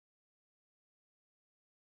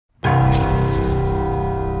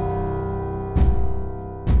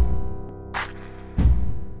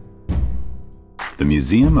The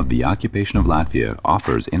Museum of the Occupation of Latvia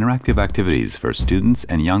offers interactive activities for students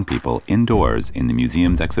and young people indoors in the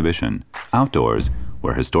museum's exhibition, outdoors,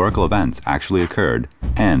 where historical events actually occurred,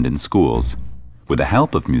 and in schools. With the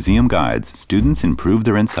help of museum guides, students improve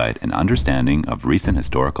their insight and understanding of recent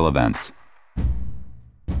historical events.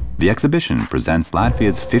 The exhibition presents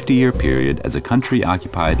Latvia's 50-year period as a country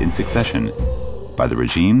occupied in succession by the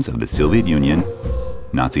regimes of the Soviet Union,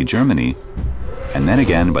 Nazi Germany, and then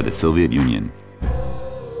again by the Soviet Union.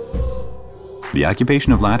 The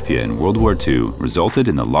occupation of Latvia in World War II resulted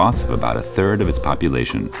in the loss of about a third of its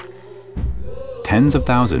population. Tens of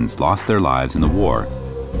thousands lost their lives in the war,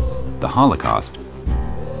 the Holocaust,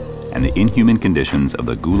 and the inhuman conditions of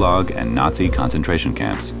the Gulag and Nazi concentration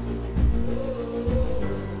camps.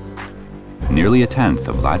 Nearly a tenth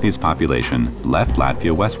of Latvia's population left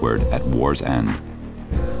Latvia westward at war's end.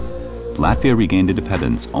 Latvia regained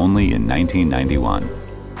independence only in 1991.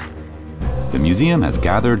 The museum has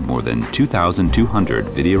gathered more than 2,200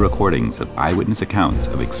 video recordings of eyewitness accounts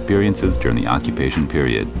of experiences during the occupation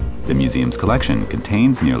period. The museum's collection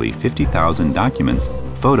contains nearly 50,000 documents,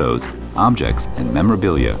 photos, objects, and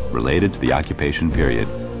memorabilia related to the occupation period.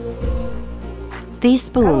 These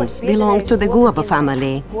spoons belong to the Goba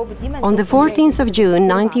family. On the 14th of June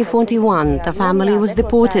 1941, the family was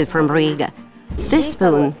deported from Riga. This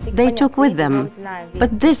spoon they took with them,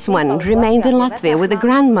 but this one remained in Latvia with a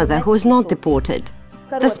grandmother who was not deported.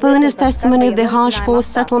 The spoon is testimony of the harsh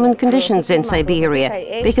forced settlement conditions in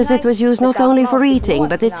Siberia, because it was used not only for eating,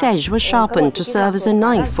 but its edge was sharpened to serve as a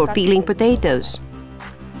knife for peeling potatoes.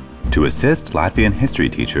 To assist Latvian history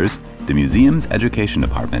teachers, the museum's education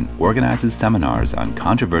department organizes seminars on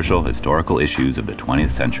controversial historical issues of the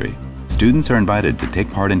 20th century. Students are invited to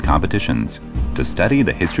take part in competitions, to study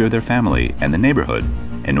the history of their family and the neighborhood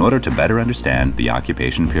in order to better understand the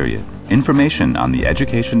occupation period. Information on the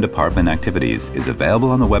education department activities is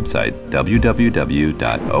available on the website www.omip.lv.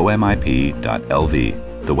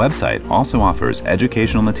 The website also offers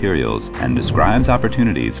educational materials and describes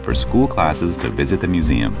opportunities for school classes to visit the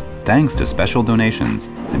museum. Thanks to special donations,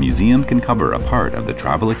 the museum can cover a part of the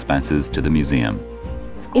travel expenses to the museum.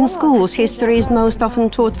 In schools, history is most often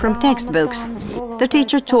taught from textbooks. The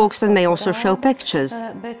teacher talks and may also show pictures.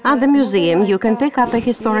 At the museum, you can pick up a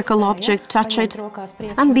historical object, touch it,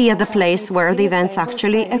 and be at the place where the events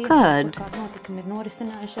actually occurred.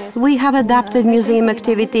 We have adapted museum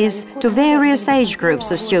activities to various age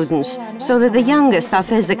groups of students, so that the youngest are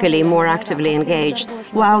physically more actively engaged,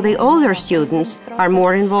 while the older students are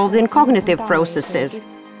more involved in cognitive processes.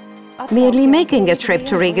 Merely making a trip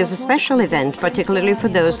to Riga is a special event, particularly for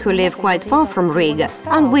those who live quite far from Riga,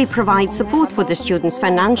 and we provide support for the students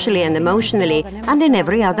financially and emotionally and in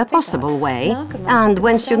every other possible way. And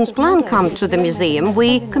when students plan come to the museum,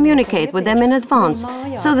 we communicate with them in advance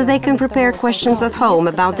so that they can prepare questions at home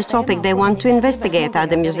about the topic they want to investigate at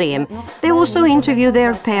the museum. They also interview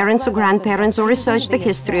their parents or grandparents or research the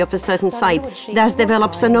history of a certain site. Thus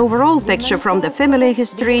develops an overall picture from the family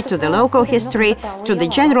history to the local history to the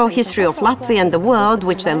general history of Latvia and the world,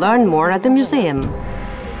 which they learn more at the museum.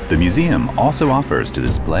 The museum also offers to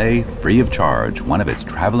display, free of charge, one of its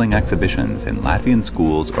traveling exhibitions in Latvian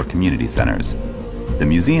schools or community centers. The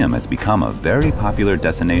museum has become a very popular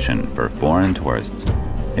destination for foreign tourists.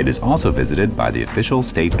 It is also visited by the official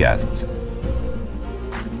state guests.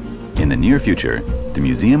 In the near future, the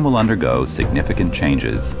museum will undergo significant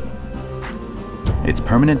changes. Its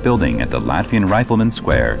permanent building at the Latvian Rifleman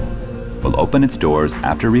Square will open its doors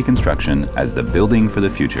after reconstruction as the Building for the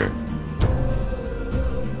Future.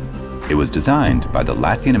 It was designed by the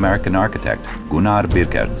Latvian-American architect Gunārs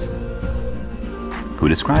Birkerts, who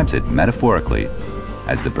describes it metaphorically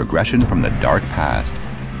as the progression from the dark past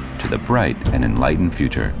to the bright and enlightened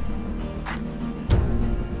future.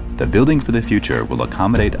 The Building for the Future will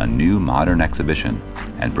accommodate a new modern exhibition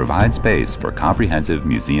and provide space for comprehensive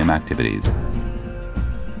museum activities.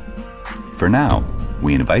 For now,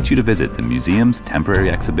 we invite you to visit the museum's temporary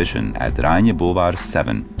exhibition at Raņa Boulevard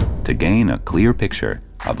 7 to gain a clear picture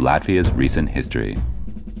of Latvia's recent history.